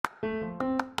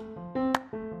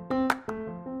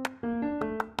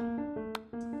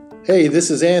Hey,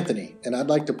 this is Anthony, and I'd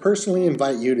like to personally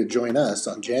invite you to join us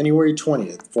on January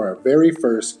 20th for our very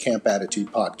first Camp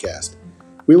Attitude podcast.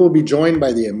 We will be joined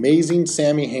by the amazing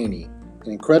Sammy Haney,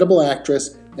 an incredible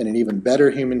actress and an even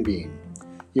better human being.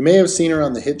 You may have seen her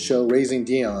on the hit show Raising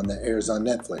Dion that airs on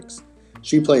Netflix.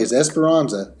 She plays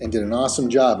Esperanza and did an awesome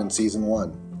job in Season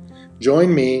 1.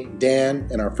 Join me, Dan,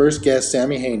 and our first guest,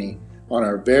 Sammy Haney, on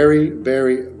our very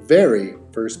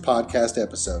first podcast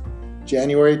episode,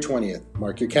 January 20th.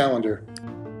 Mark your calendar.